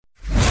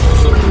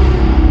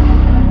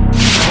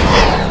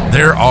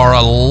There are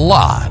a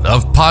lot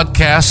of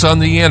podcasts on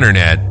the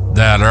internet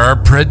that are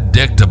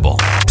predictable,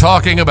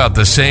 talking about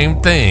the same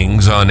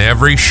things on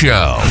every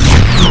show.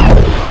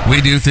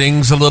 We do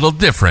things a little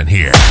different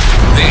here.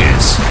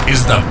 This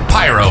is the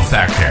Pyro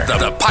Factor.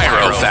 The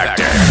Pyro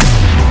Factor.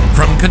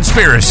 From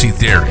conspiracy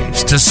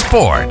theories to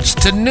sports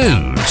to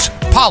news,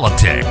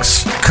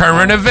 politics,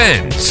 current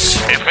events.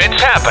 If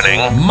it's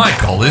happening,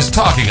 Michael is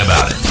talking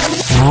about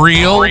it.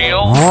 Real,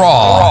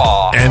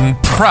 raw, and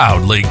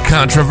proudly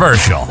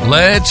controversial.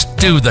 Let's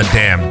do the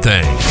damn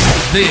thing.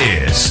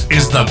 This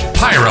is the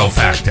Pyro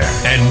Factor.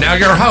 And now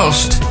your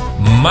host,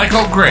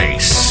 Michael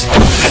Grace.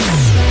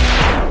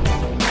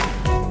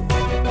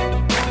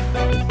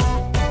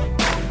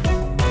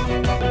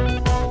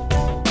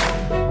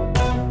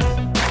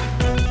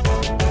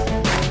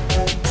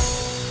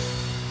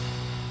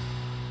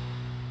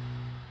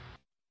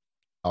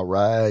 All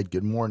right.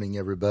 Good morning,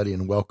 everybody,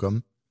 and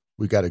welcome.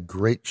 We got a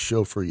great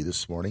show for you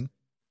this morning.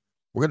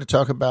 We're going to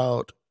talk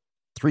about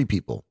three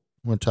people.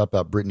 We're going to talk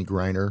about Brittney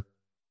Griner.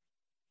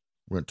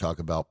 We're going to talk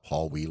about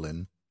Paul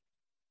Whelen.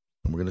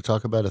 And we're going to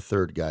talk about a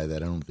third guy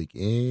that I don't think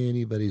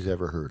anybody's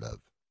ever heard of.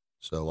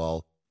 So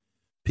I'll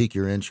pique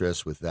your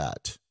interest with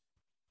that.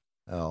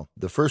 Now,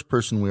 the first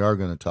person we are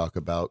going to talk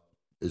about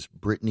is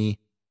Brittney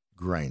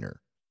Griner.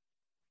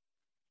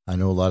 I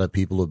know a lot of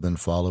people have been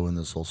following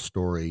this whole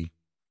story.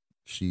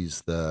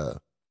 She's the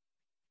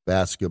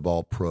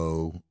basketball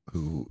pro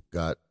who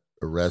got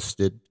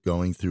arrested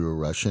going through a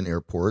Russian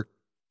airport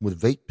with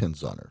vape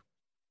pens on her.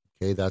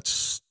 Okay,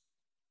 that's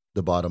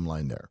the bottom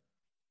line there.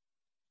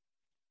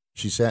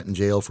 She sat in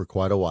jail for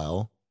quite a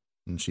while,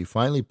 and she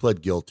finally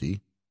pled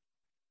guilty.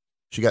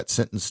 She got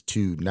sentenced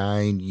to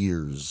 9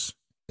 years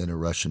in a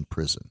Russian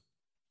prison.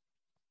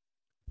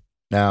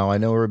 Now, I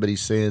know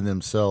everybody's saying to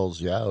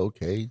themselves, yeah,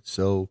 okay,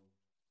 so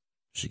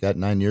she got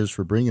 9 years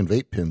for bringing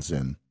vape pens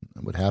in.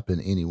 That would happen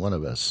to any one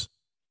of us.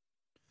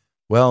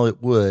 Well,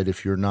 it would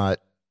if you're not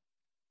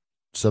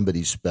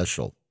somebody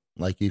special.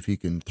 Like if you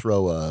can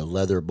throw a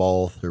leather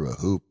ball through a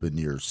hoop and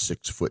you're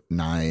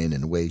 6'9"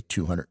 and weigh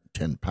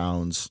 210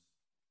 pounds.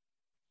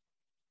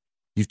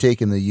 You've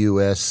taken the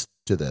U.S.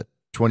 to the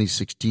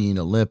 2016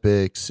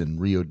 Olympics in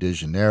Rio de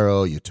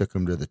Janeiro. You took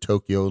them to the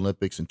Tokyo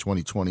Olympics in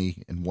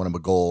 2020 and won them a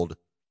gold.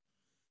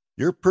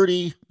 You're a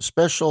pretty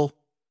special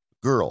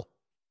girl.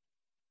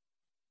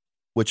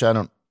 Which I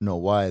don't know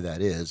why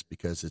that is,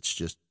 because it's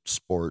just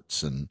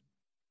sports, and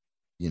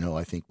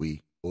I think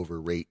we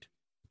overrate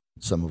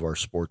some of our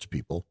sports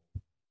people.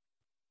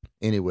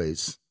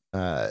 Anyways,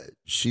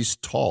 she's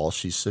tall.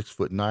 She's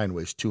 6'9",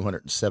 weighs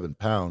 207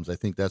 pounds. I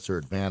think that's her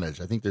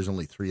advantage. I think there's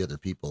only 3 other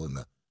people in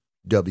the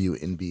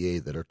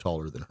WNBA that are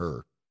taller than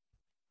her.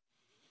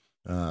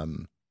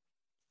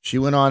 She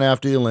went on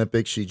after the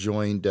Olympics. She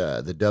joined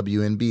the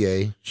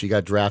WNBA. She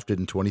got drafted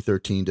in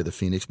 2013 to the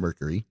Phoenix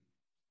Mercury.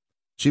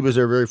 She was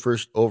their very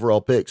first overall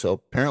pick, so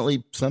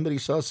apparently somebody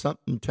saw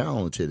something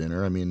talented in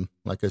her. I mean,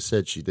 like I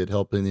said, she did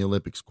help in the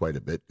Olympics quite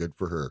a bit. Good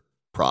for her.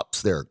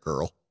 Props there,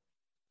 girl.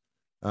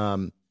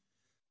 The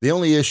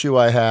only issue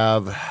I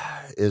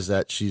have is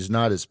that she's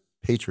not as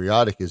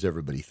patriotic as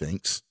everybody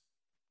thinks.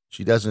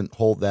 She doesn't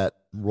hold that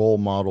role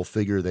model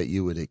figure that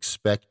you would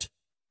expect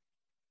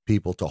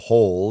people to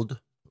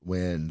hold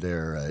when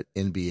they're an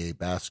NBA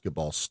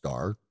basketball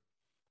star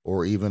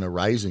or even a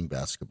rising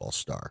basketball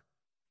star.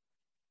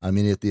 I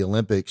mean, at the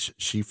Olympics,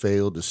 she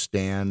failed to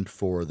stand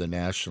for the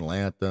national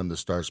anthem, the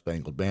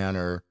Star-Spangled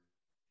Banner,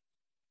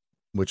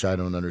 which I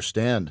don't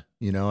understand.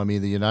 The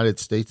United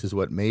States is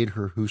what made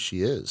her who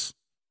she is.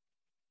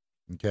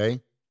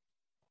 Okay?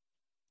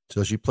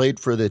 So she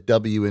played for the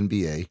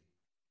WNBA,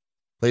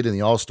 played in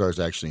the All-Stars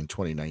actually in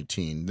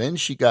 2019. Then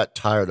she got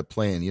tired of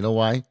playing. You know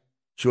why?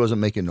 She wasn't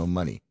making no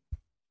money.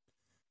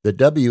 The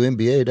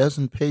WNBA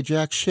doesn't pay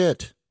jack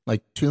shit,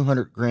 like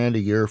 $200,000 a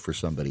year for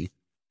somebody,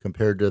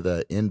 compared to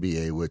the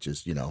NBA, which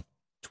is,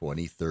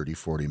 20, 30,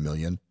 40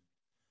 million.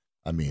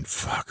 I mean,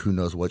 fuck, who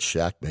knows what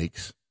Shaq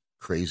makes?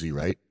 Crazy,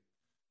 right?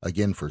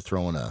 Again, for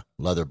throwing a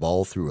leather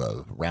ball through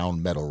a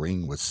round metal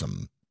ring with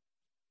some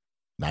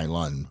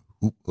nylon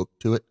hook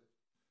to it.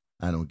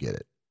 I don't get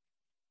it.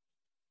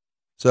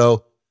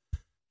 So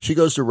she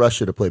goes to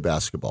Russia to play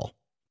basketball.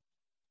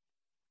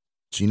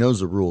 She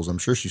knows the rules. I'm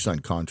sure she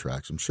signed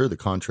contracts. I'm sure the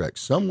contract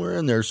somewhere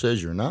in there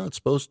says you're not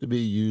supposed to be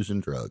using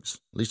drugs.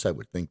 At least I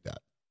would think that.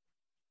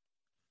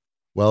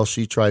 Well,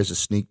 she tries to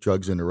sneak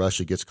drugs into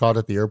Russia, gets caught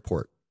at the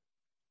airport.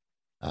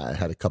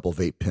 Had a couple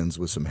vape pens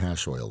with some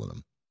hash oil in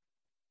them.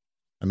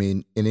 I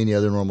mean, in any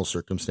other normal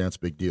circumstance,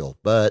 big deal.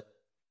 But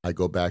I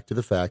go back to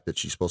the fact that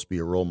she's supposed to be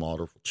a role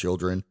model for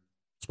children,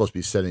 supposed to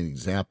be setting an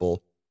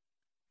example.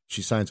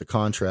 She signs a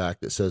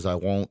contract that says, I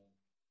won't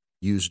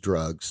use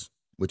drugs,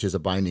 which is a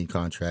binding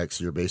contract,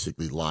 so you're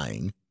basically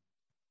lying.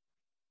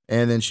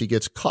 And then she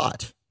gets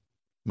caught.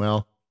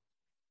 Well,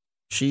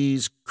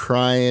 she's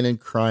crying and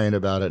crying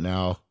about it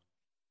now.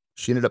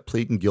 She ended up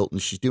pleading guilty,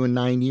 and she's doing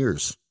 9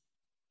 years.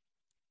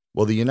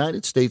 Well, the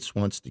United States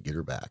wants to get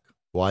her back.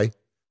 Why?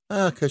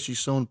 Because she's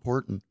so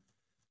important.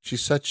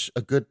 She's such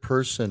a good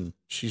person.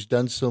 She's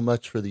done so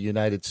much for the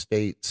United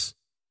States.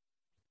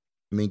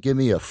 I mean, give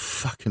me a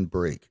fucking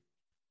break.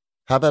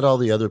 How about all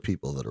the other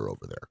people that are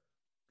over there?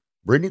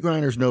 Brittney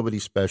Griner's nobody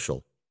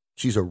special.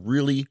 She's a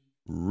really,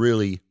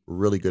 really,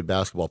 really good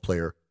basketball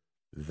player.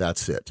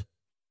 That's it.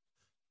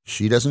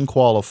 She doesn't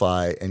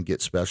qualify and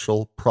get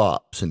special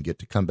props and get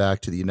to come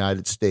back to the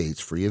United States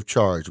free of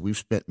charge. We've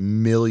spent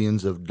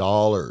millions of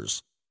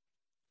dollars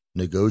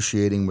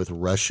negotiating with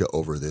Russia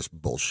over this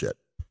bullshit.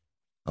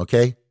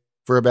 Okay?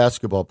 For a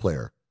basketball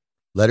player.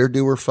 Let her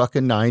do her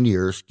fucking 9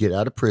 years, get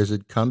out of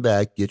prison, come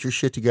back, get your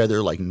shit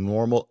together like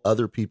normal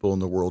other people in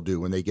the world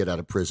do when they get out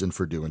of prison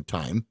for doing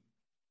time,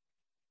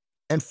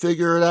 and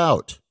figure it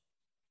out.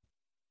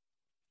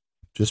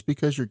 Just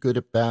because you're good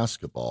at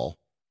basketball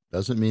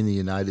doesn't mean the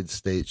United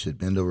States should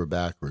bend over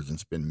backwards and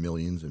spend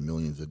millions and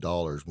millions of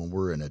dollars when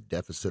we're in a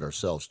deficit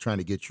ourselves trying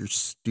to get your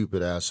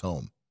stupid ass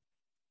home.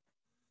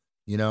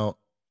 You know,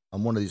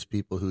 I'm one of these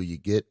people who you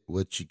get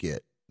what you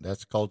get.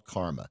 That's called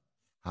karma.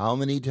 How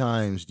many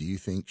times do you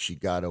think she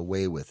got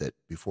away with it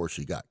before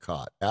she got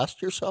caught?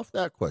 Ask yourself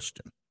that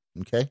question,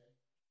 okay?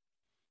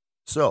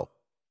 So,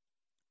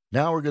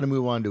 now we're going to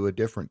move on to a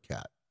different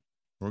cat.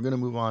 We're going to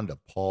move on to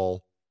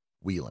Paul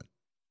Whelen.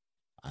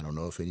 I don't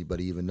know if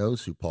anybody even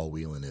knows who Paul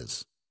Whelen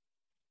is.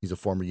 He's a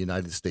former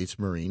United States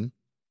Marine.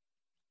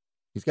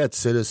 He's got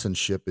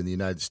citizenship in the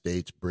United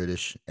States,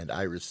 British and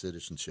Irish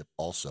citizenship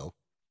also.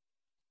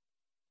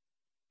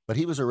 But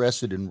he was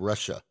arrested in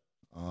Russia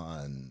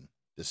on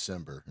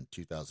December in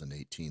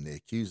 2018. They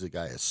accused the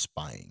guy of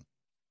spying.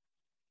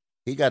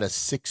 He got a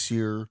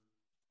 6-year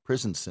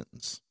prison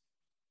sentence.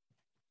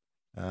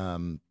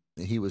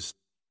 He was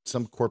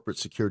some corporate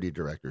security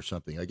director or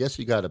something. I guess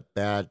he got a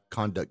bad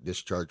conduct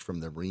discharge from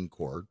the Marine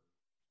Corps.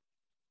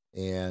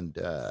 And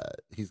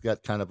he's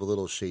got kind of a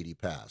little shady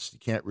past. You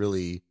can't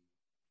really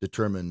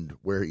determine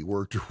where he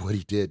worked or what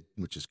he did,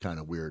 which is kind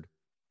of weird.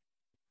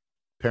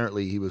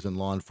 Apparently, he was in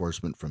law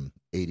enforcement from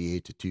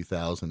 88 to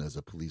 2000 as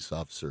a police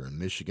officer in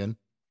Michigan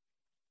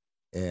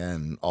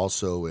and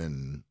also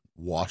in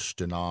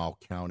Washtenaw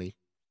County.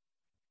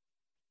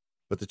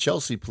 But the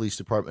Chelsea Police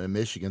Department in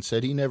Michigan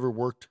said he never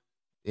worked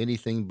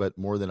anything but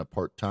more than a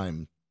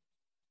part-time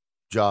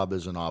job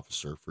as an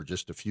officer for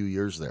just a few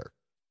years there.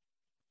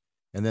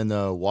 And then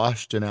the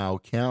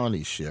Washtenaw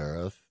County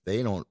Sheriff,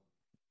 they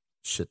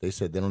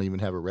said they don't even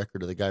have a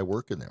record of the guy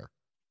working there.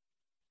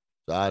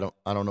 So I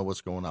don't know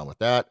what's going on with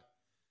that.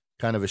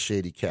 Kind of a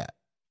shady cat.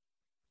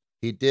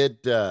 He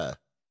did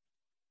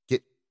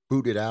get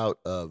booted out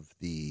of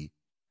the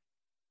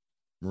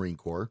Marine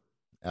Corps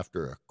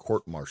after a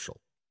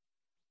court-martial.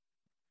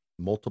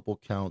 Multiple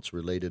counts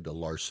related to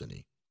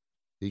larceny.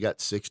 He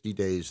got 60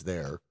 days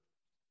there.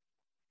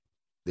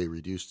 They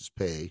reduced his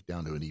pay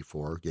down to an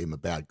E4, gave him a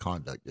bad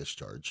conduct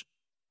discharge.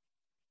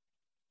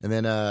 And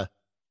then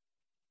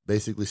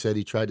basically said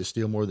he tried to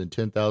steal more than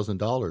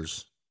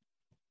 $10,000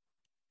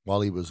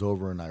 while he was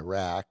over in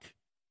Iraq.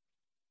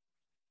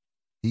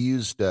 He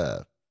used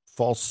a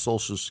false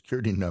social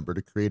security number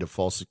to create a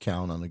false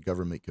account on a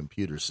government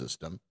computer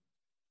system.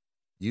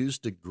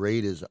 Used to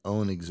grade his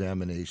own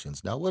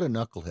examinations. Now, what a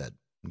knucklehead,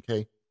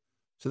 okay?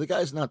 So the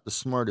guy's not the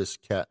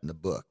smartest cat in the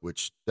book,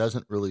 which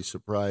doesn't really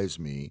surprise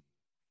me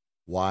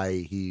why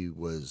he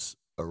was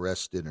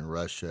arrested in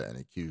Russia and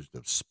accused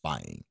of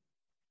spying.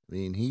 I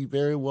mean, he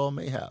very well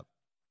may have.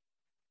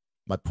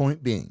 My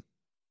point being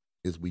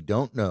is we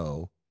don't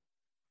know,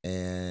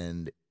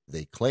 and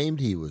they claimed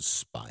he was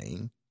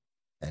spying.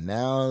 And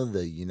now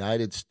the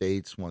United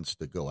States wants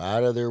to go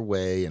out of their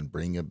way and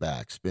bring him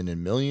back,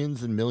 spending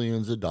millions and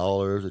millions of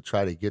dollars to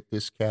try to get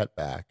this cat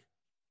back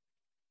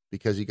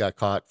because he got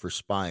caught for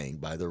spying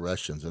by the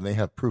Russians, and they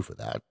have proof of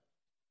that,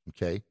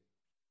 okay?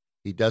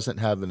 He doesn't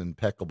have an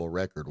impeccable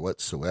record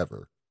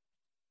whatsoever,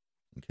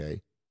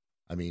 okay?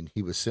 I mean,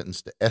 he was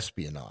sentenced to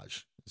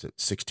espionage. Is it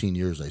 16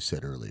 years I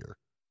said earlier?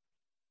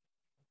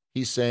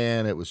 He's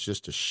saying it was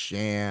just a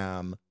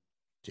sham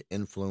to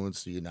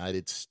influence the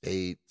United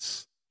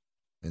States,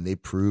 and they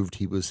proved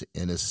he was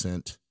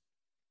innocent.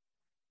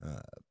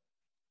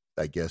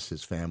 I guess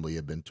his family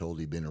had been told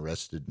he'd been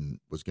arrested and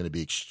was going to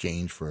be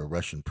exchanged for a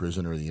Russian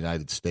prisoner in the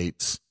United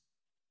States.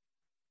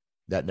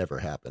 That never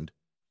happened.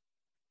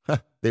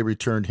 They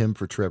returned him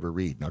for Trevor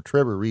Reed. Now,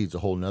 Trevor Reed's a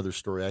whole nother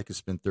story. I could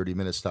spend 30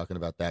 minutes talking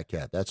about that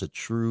cat. That's a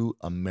true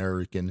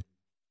American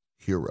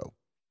hero.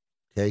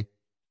 Okay?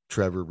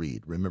 Trevor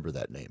Reed. Remember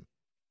that name.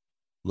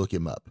 Look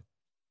him up.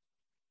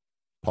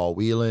 Paul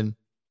Whelen,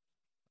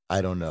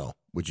 I don't know.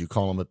 Would you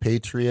call him a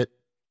patriot?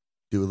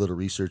 Do a little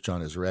research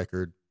on his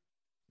record.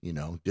 You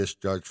know,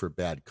 discharged for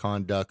bad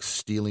conduct,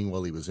 stealing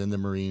while he was in the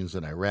Marines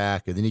in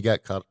Iraq, and then he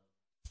got caught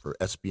for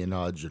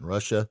espionage in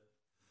Russia.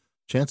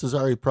 Chances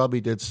are he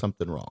probably did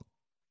something wrong.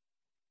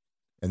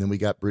 And then we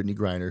got Brittney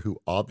Griner, who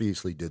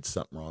obviously did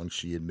something wrong.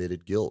 She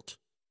admitted guilt.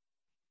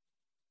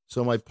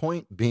 So my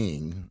point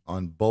being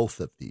on both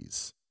of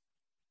these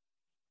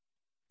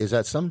is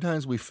that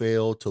sometimes we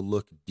fail to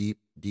look deep,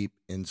 deep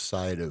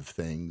inside of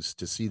things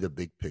to see the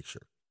big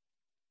picture.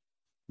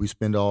 We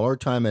spend all our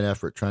time and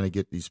effort trying to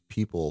get these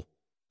people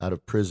out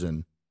of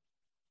prison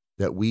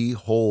that we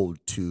hold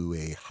to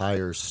a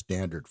higher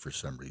standard for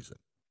some reason.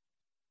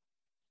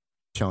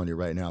 telling you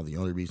right now, the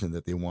only reason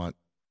that they want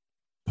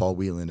Paul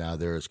Whelen out of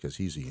there is because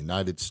he's a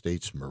United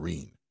States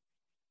Marine.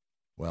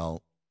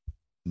 Well,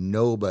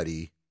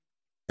 nobody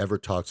ever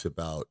talks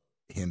about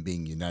him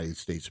being United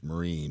States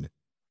Marine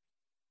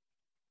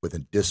with a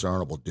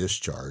dishonorable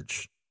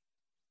discharge.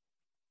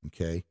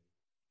 Okay?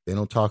 They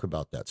don't talk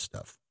about that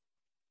stuff.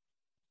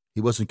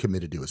 He wasn't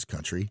committed to his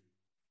country.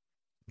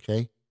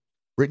 Okay?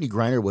 Brittney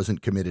Griner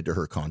wasn't committed to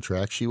her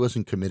contract. She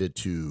wasn't committed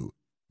to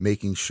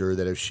making sure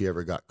that if she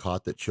ever got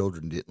caught, that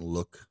children didn't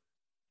look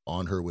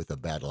on her with a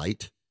bad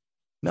light.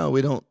 No,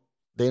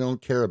 they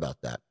don't care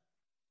about that.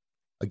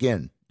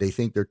 Again, they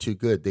think they're too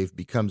good. They've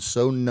become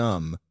so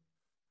numb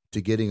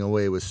to getting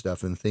away with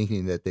stuff and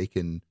thinking that they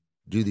can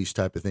do these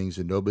type of things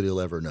and nobody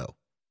will ever know.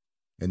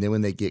 And then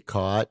when they get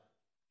caught,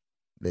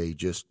 they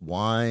just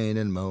whine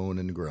and moan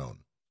and groan.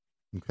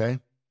 Okay?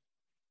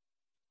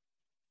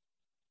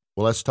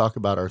 Well, let's talk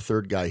about our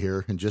third guy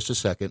here in just a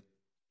second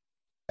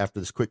after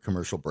this quick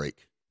commercial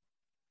break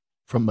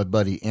from my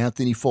buddy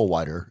Anthony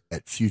Fullwider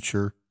at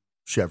Future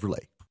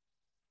Chevrolet.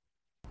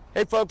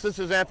 Hey folks, this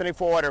is Anthony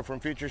Fullwider from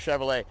Future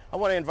Chevrolet. I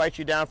want to invite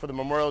you down for the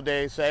Memorial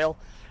Day sale.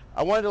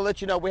 I wanted to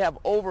let you know we have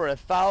over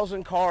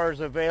 1,000 cars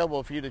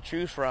available for you to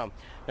choose from.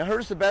 Now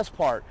here's the best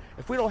part.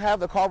 If we don't have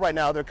the car right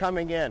now, they're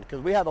coming in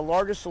because we have the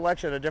largest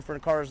selection of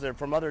different cars there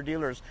from other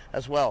dealers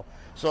as well.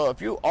 So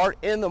if you are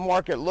in the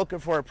market looking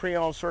for a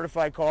pre-owned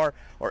certified car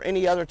or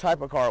any other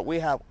type of car, we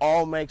have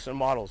all makes and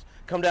models.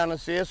 Come down and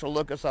see us or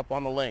look us up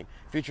on the link.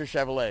 Future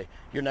Chevrolet,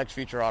 your next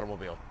future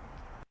automobile.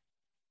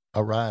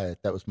 All right,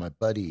 that was my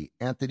buddy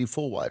Anthony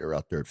Fullwider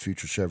out there at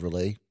Future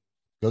Chevrolet.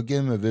 Go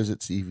give him a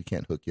visit, see if he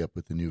can't hook you up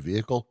with a new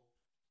vehicle.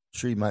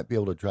 Sure, you might be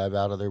able to drive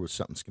out of there with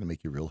something that's going to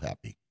make you real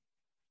happy.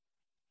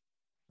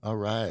 All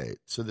right,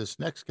 so this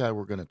next guy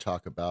we're going to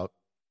talk about,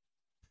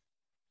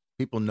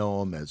 people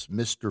know him as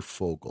Mr.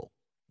 Fogel.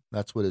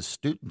 That's what his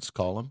students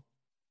call him.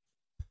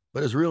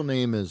 But his real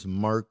name is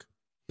Marc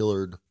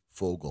Hillard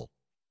Fogel.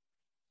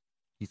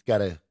 He's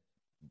got a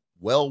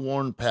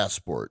well-worn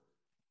passport,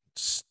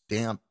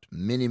 stamped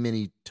many,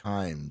 many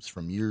times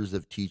from years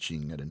of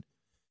teaching at an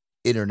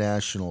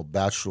international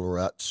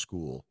baccalaureate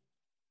school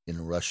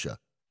in Russia.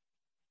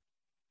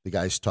 The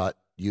guy's taught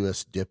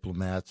U.S.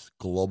 diplomats,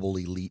 global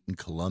elite in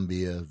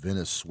Colombia,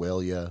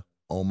 Venezuela,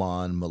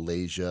 Oman,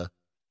 Malaysia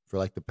for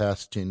like the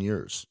past 10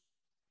 years.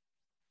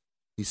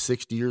 He's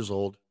 60 years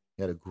old.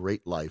 He had a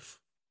great life.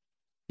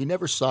 He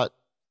never sought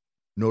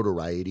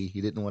notoriety.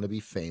 He didn't want to be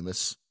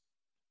famous.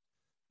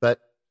 But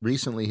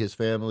recently his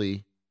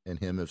family and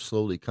him have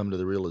slowly come to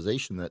the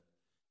realization that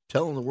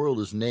telling the world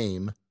his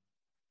name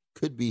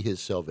could be his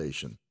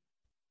salvation.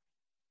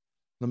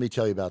 Let me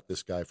tell you about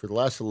this guy. For the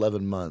last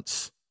 11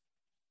 months,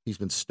 he's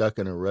been stuck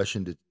in a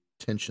Russian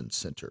detention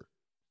center.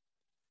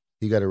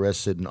 He got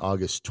arrested in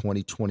August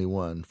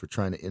 2021 for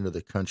trying to enter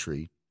the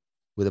country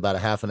with about a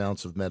half an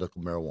ounce of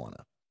medical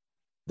marijuana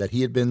that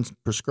he had been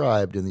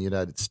prescribed in the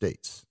United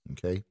States.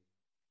 Okay?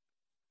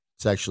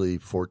 It's actually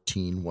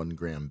 14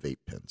 1-gram vape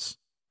pens,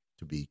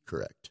 to be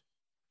correct.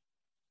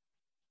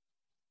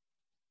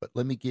 But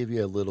let me give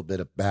you a little bit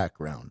of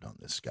background on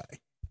this guy.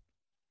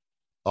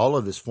 All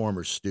of his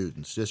former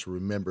students just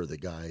remember the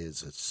guy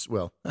is,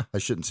 well, I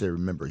shouldn't say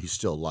remember, he's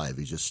still alive.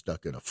 He's just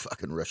stuck in a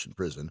fucking Russian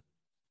prison.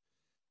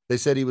 They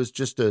said he was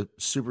just a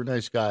super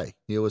nice guy.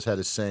 He always had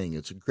a saying,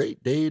 it's a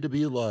great day to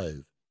be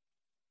alive.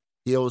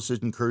 He always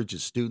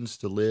encourages students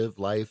to live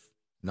life,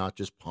 not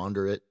just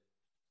ponder it.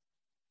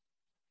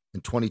 In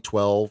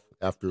 2012,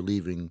 after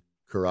leaving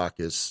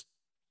Caracas,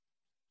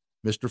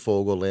 Mr.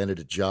 Fogel landed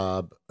a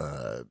job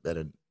at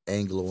an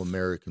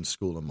Anglo-American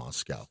school in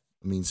Moscow.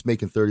 I mean, he's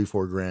making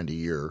 $34,000 a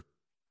year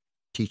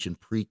teaching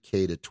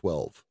pre-K to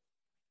 12.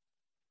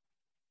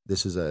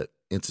 This is an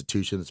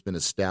institution that's been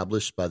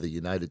established by the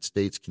United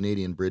States,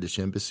 Canadian, British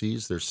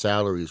embassies. Their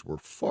salaries were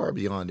far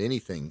beyond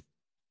anything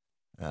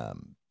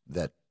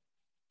that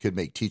could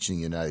make teaching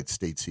in the United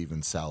States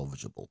even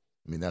salvageable.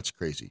 I mean, that's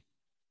crazy.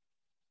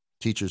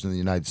 Teachers in the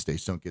United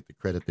States don't get the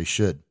credit they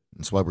should.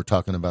 That's why we're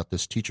talking about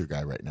this teacher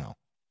guy right now.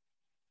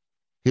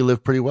 He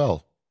lived pretty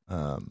well.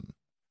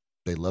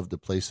 They loved the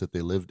place that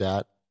they lived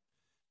at.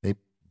 They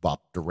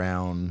bopped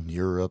around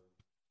Europe,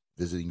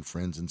 visiting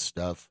friends and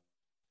stuff.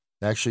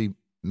 They actually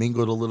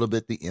mingled a little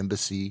bit the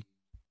embassy.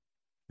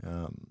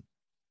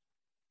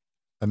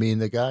 I mean,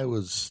 the guy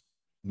was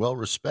well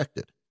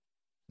respected.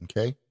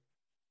 Okay?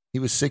 He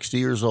was 60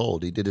 years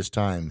old. He did his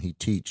time. He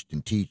teached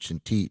and teach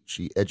and teach.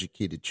 He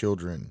educated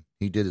children.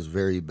 He did his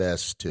very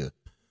best to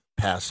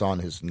pass on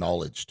his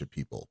knowledge to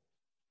people.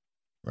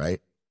 Right?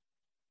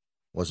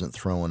 Wasn't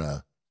throwing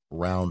a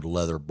round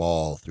leather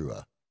ball through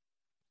a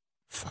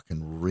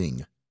fucking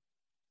ring.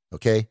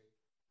 Okay?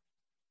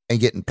 And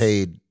getting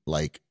paid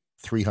like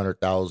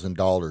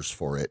 $300,000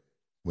 for it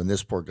when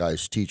this poor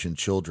guy's teaching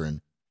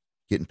children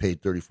getting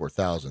paid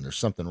 $34,000. There's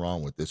something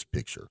wrong with this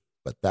picture,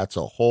 but that's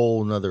a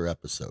whole nother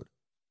episode.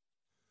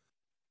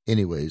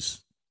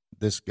 Anyways,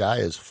 this guy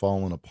has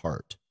fallen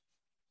apart.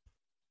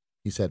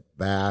 He's had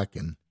back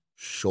and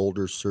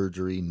shoulder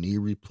surgery, knee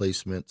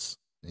replacements.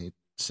 He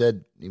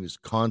said he was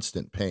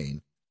constant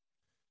pain.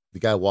 The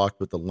guy walked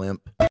with a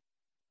limp.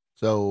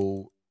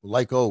 So,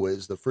 like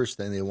always, the first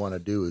thing they want to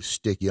do is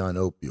stick you on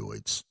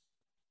opioids.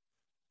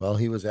 Well,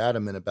 he was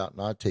adamant about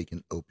not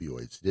taking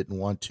opioids. He didn't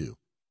want to.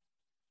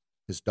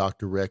 His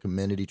doctor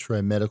recommended he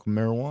try medical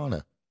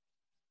marijuana.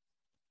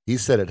 He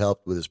said it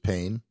helped with his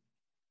pain.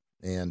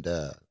 And,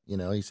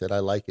 he said, I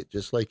like it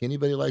just like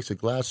anybody likes a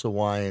glass of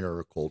wine or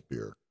a cold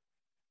beer.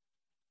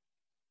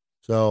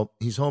 So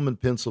he's home in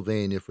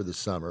Pennsylvania for the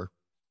summer.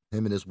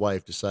 Him and his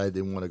wife decided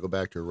they want to go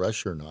back to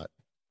Russia or not.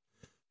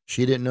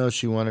 She didn't know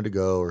she wanted to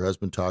go. Her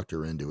husband talked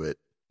her into it.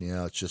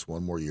 It's just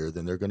one more year,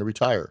 then they're going to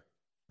retire,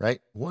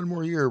 right? One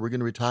more year, we're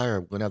going to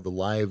retire. We're going to have the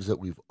lives that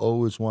we've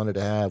always wanted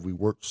to have. We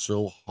worked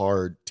so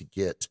hard to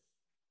get,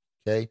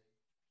 okay?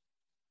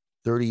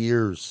 30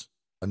 years,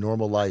 a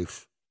normal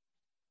life.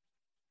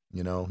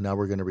 Now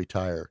we're going to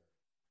retire.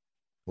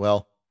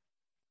 Well,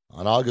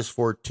 on August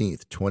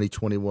 14th,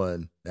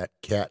 2021, that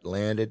cat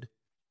landed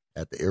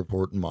at the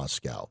airport in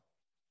Moscow.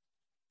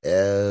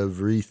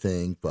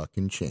 Everything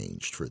fucking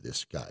changed for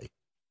this guy.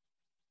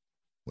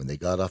 When they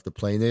got off the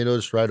plane, they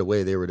noticed right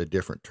away they were at a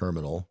different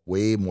terminal,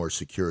 way more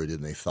security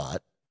than they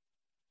thought.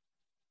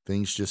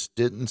 Things just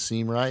didn't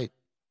seem right.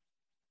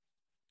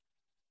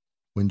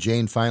 When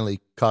Jane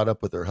finally caught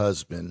up with her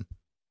husband,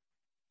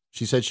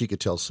 she said she could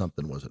tell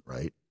something wasn't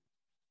right.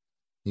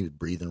 He was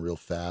breathing real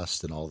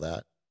fast and all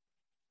that.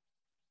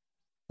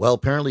 Well,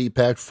 apparently he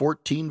packed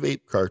 14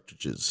 vape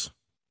cartridges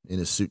in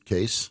his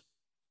suitcase.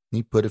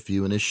 He put a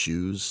few in his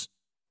shoes.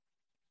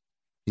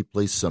 He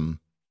placed some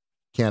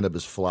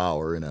cannabis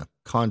flower in a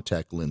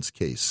contact lens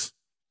case.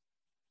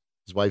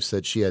 His wife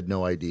said she had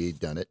no idea he'd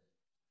done it,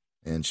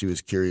 and she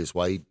was curious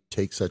why he'd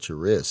take such a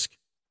risk.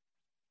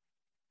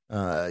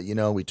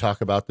 We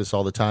talk about this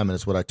all the time, and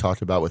it's what I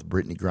talked about with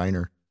Brittney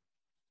Griner.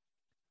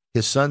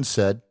 His son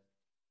said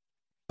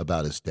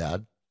about his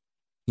dad,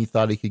 he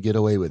thought he could get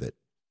away with it.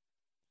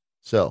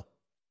 So,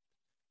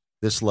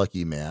 this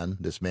lucky man,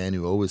 this man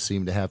who always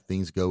seemed to have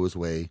things go his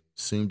way,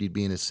 assumed he'd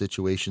be in a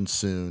situation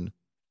soon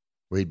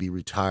where he'd be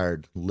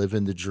retired,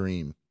 living the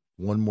dream,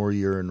 one more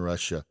year in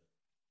Russia.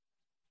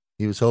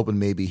 He was hoping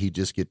maybe he'd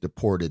just get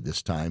deported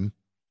this time.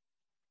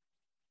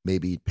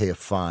 Maybe he'd pay a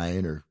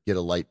fine or get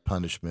a light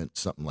punishment,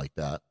 something like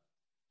that.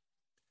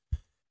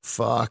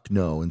 Fuck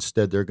no.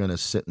 Instead, they're going to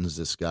sentence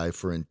this guy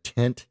for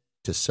intent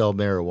to sell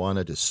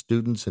marijuana to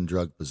students and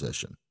drug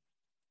possession.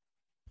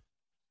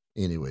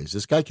 Anyways,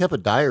 this guy kept a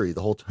diary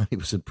the whole time he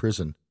was in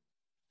prison,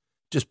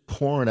 just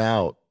pouring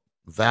out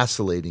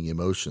vacillating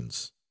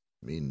emotions.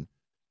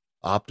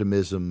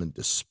 Optimism and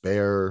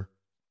despair.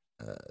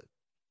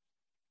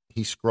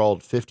 He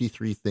scrawled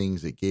 53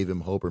 things that gave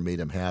him hope or made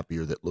him happy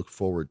or that looked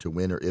forward to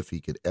when or if he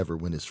could ever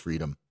win his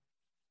freedom.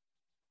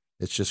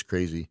 It's just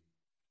crazy.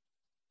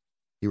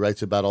 He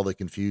writes about all the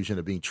confusion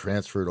of being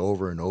transferred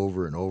over and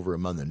over and over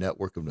among the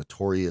network of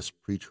notorious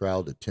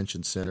pretrial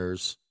detention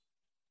centers.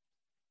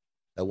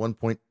 At one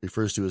point,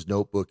 refers to his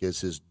notebook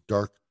as his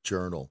dark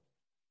journal.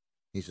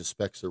 He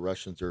suspects the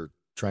Russians are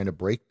trying to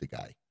break the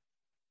guy.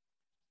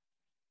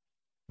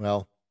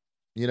 Well,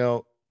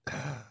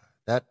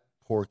 that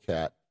poor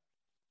cat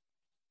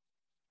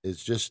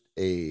is just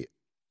a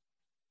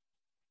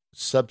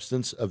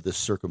substance of the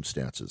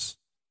circumstances.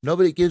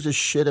 Nobody gives a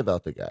shit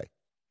about the guy.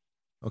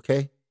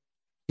 Okay?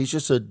 He's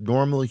just a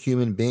normal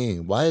human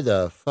being. Why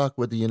the fuck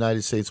would the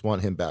United States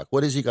want him back?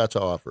 What has he got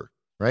to offer?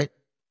 Right?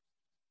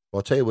 Well,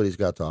 I'll tell you what he's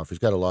got to offer. He's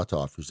got a lot to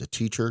offer. He's a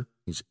teacher.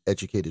 He's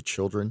educated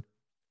children.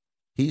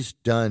 He's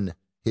done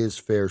his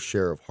fair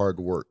share of hard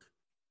work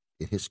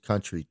in his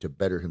country to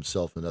better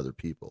himself and other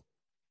people.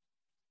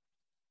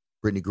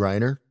 Brittney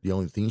Griner, the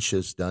only thing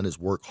she's done is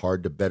work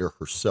hard to better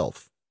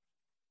herself.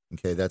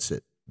 Okay, that's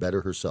it.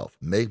 Better herself.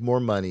 Make more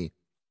money,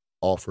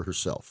 all for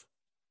herself.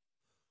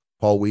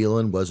 Paul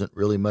Whelen wasn't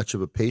really much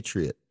of a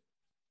patriot.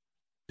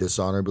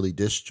 Dishonorably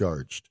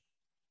discharged.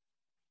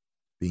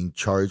 Being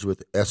charged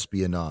with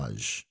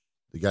espionage.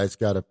 The guy's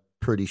got a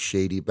pretty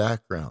shady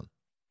background.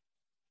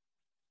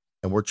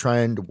 And we're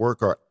trying to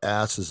work our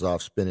asses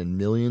off, spending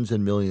millions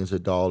and millions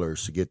of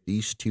dollars to get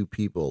these two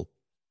people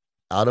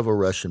out of a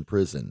Russian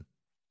prison.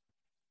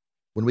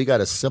 When we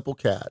got a simple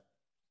cat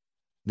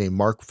named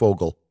Marc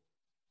Fogel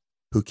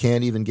who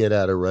can't even get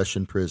out of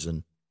Russian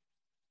prison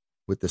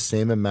with the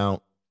same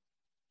amount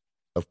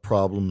of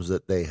problems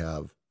that they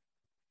have,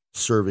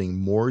 serving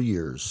more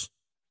years,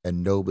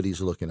 and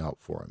nobody's looking out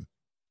for him.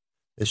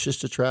 It's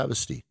just a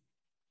travesty.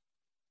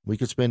 We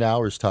could spend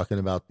hours talking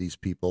about these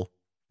people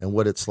and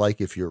what it's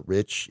like if you're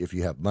rich, if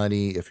you have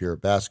money, if you're a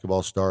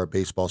basketball star,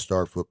 baseball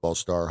star, football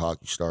star,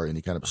 hockey star,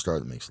 any kind of a star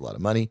that makes a lot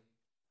of money.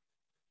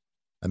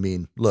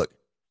 Look,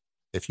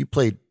 if you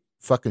played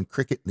fucking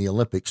cricket in the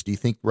Olympics, do you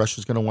think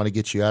Russia's going to want to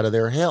get you out of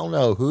there? Hell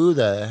no. Who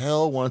the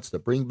hell wants to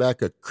bring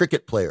back a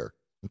cricket player?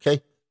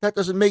 Okay? That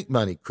doesn't make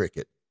money,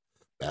 cricket.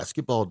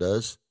 Basketball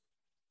does.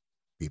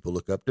 People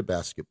look up to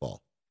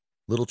basketball.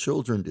 Little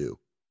children do.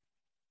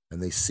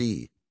 And they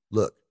see,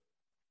 look,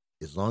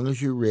 as long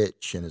as you're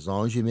rich and as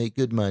long as you make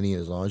good money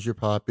and as long as you're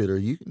popular,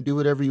 you can do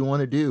whatever you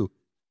want to do.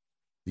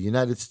 The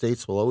United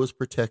States will always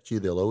protect you.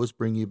 They'll always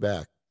bring you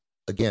back.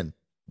 Again,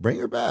 bring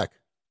her back.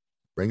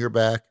 Bring her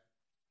back.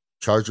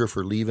 Charge her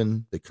for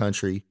leaving the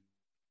country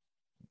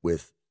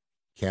with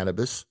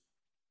cannabis.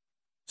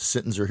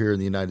 Sentence her here in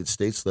the United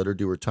States. Let her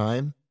do her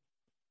time.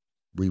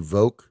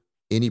 Revoke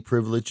any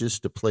privileges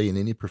to play in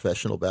any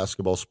professional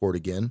basketball sport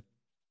again.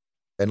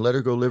 And let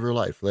her go live her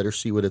life. Let her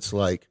see what it's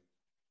like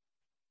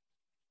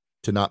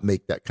to not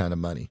make that kind of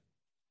money.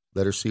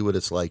 Let her see what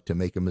it's like to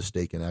make a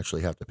mistake and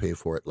actually have to pay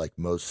for it like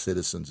most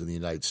citizens in the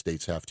United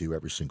States have to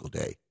every single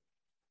day.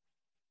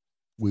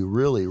 We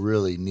really,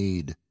 really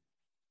need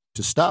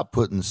to stop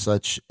putting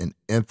such an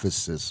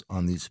emphasis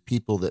on these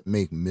people that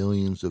make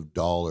millions of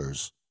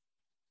dollars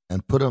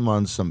and put them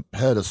on some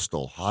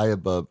pedestal high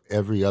above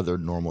every other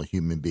normal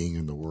human being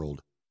in the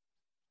world.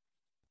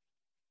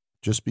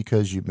 Just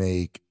because you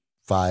make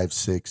 $5,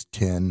 $6,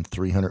 $10,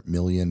 $300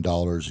 million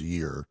a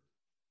year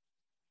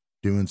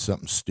doing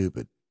something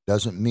stupid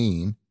doesn't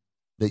mean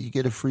that you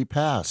get a free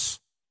pass.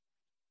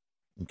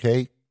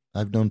 Okay?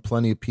 I've known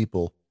plenty of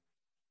people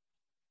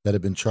that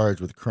have been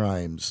charged with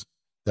crimes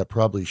that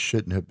probably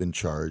shouldn't have been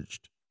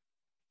charged,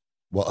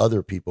 while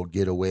other people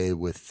get away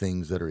with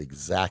things that are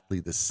exactly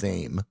the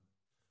same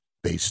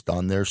based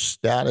on their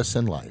status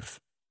in life.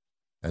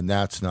 And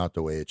that's not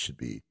the way it should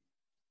be.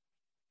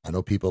 I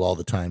know people all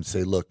the time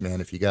say, look,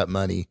 man, if you got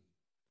money,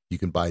 you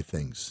can buy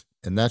things.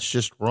 And that's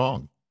just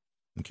wrong.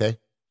 Okay?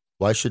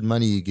 Why should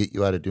money get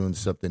you out of doing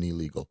something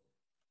illegal?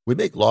 We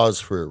make laws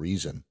for a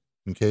reason.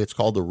 Okay? It's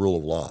called the rule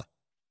of law.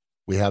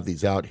 We have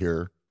these out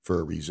here for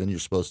a reason. You're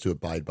supposed to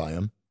abide by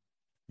them.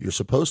 You're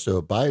supposed to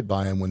abide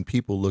by them when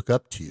people look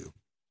up to you,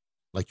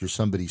 like you're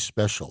somebody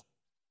special.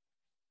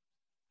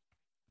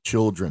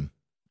 Children,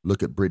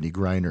 look at Brittney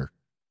Griner.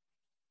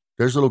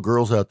 There's little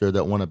girls out there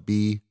that want to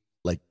be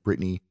like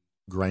Brittney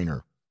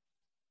Griner.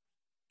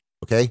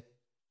 Okay?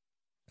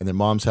 And their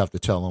moms have to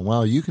tell them,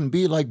 well, you can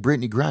be like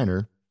Brittney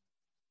Griner.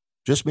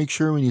 Just make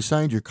sure when you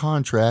signed your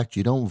contract,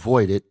 you don't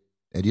void it,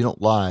 and you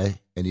don't lie,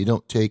 and you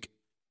don't take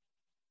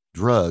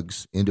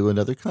drugs into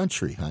another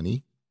country,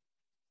 honey.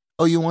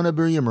 Oh, you want to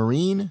be a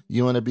Marine?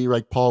 You want to be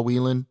like Paul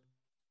Whelen?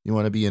 You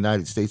want to be a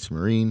United States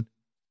Marine?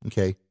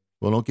 Okay.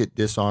 Well, don't get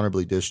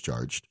dishonorably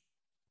discharged.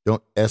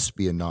 Don't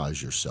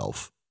espionage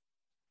yourself.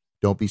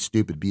 Don't be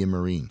stupid. Be a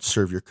Marine.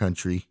 Serve your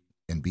country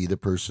and be the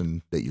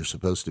person that you're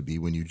supposed to be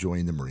when you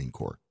join the Marine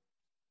Corps.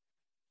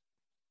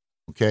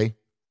 Okay?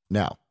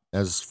 Now,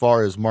 as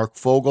far as Marc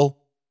Fogel,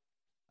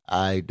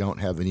 I don't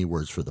have any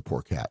words for the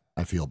poor cat.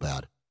 I feel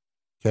bad.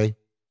 Okay?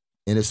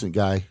 Innocent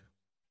guy.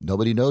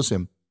 Nobody knows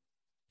him.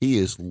 He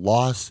is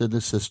lost in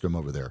the system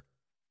over there.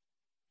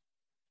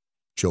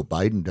 Joe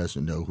Biden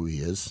doesn't know who he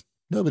is.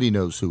 Nobody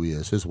knows who he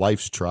is. His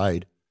wife's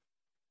tried.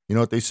 You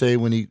know what they say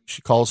when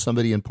she calls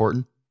somebody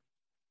important?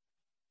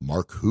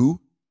 Marc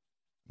who?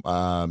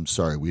 I'm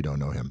sorry, we don't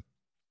know him.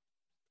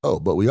 Oh,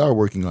 but we are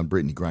working on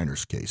Brittney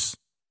Griner's case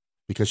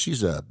because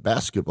she's a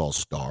basketball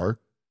star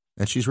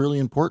and she's really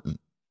important.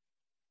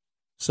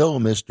 So,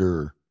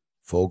 Mr.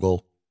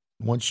 Fogel,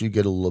 once you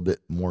get a little bit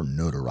more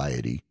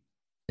notoriety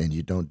and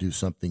you don't do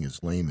something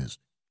as lame as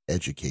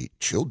educate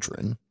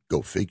children,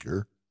 go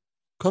figure,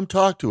 come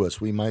talk to us.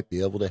 We might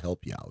be able to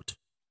help you out.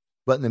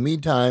 But in the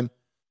meantime,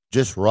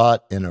 just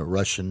rot in a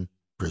Russian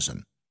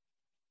prison.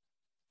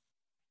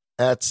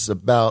 That's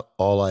about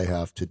all I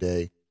have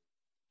today.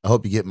 I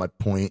hope you get my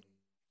point.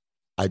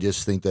 I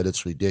just think that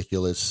it's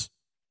ridiculous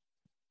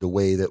the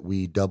way that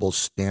we double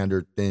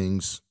standard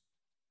things.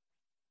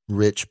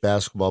 Rich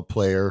basketball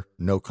player,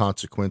 no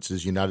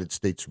consequences. United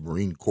States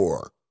Marine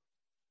Corps,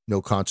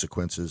 no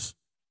consequences.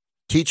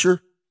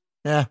 Teacher,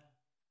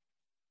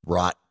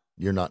 rot.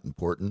 You're not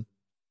important.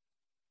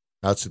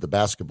 Now to the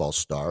basketball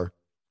star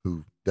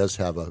who does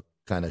have a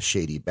kind of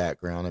shady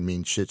background. I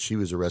mean, she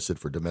was arrested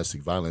for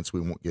domestic violence. We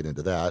won't get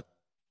into that.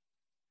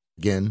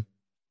 Again,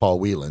 Paul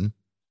Whelen,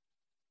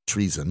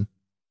 treason.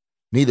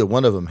 Neither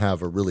one of them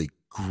have a really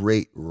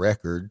great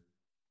record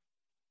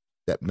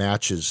that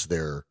matches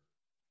their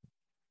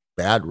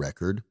bad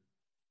record.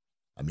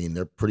 I mean,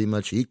 they're pretty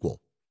much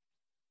equal.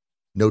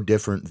 No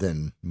different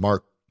than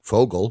Marc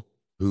Fogel,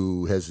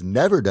 who has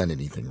never done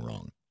anything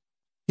wrong.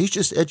 He's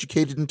just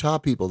educated and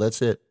taught people.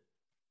 That's it.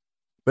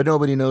 But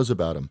nobody knows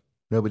about him.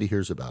 Nobody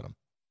hears about him.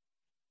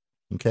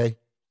 Okay?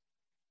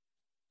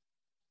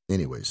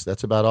 Anyways,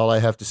 that's about all I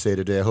have to say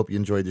today. I hope you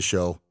enjoyed the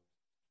show.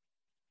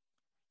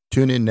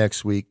 Tune in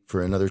next week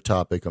for another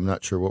topic. I'm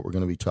not sure what we're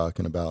going to be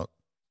talking about.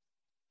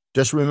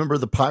 Just remember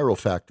the pyro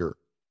factor.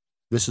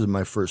 This is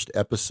my first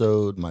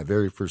episode, my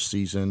very first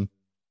season.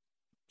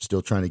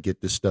 Still trying to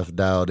get this stuff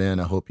dialed in.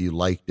 I hope you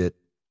liked it.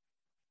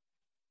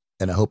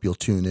 And I hope you'll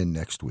tune in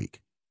next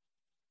week.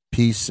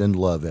 Peace and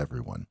love,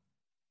 everyone.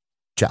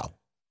 Ciao.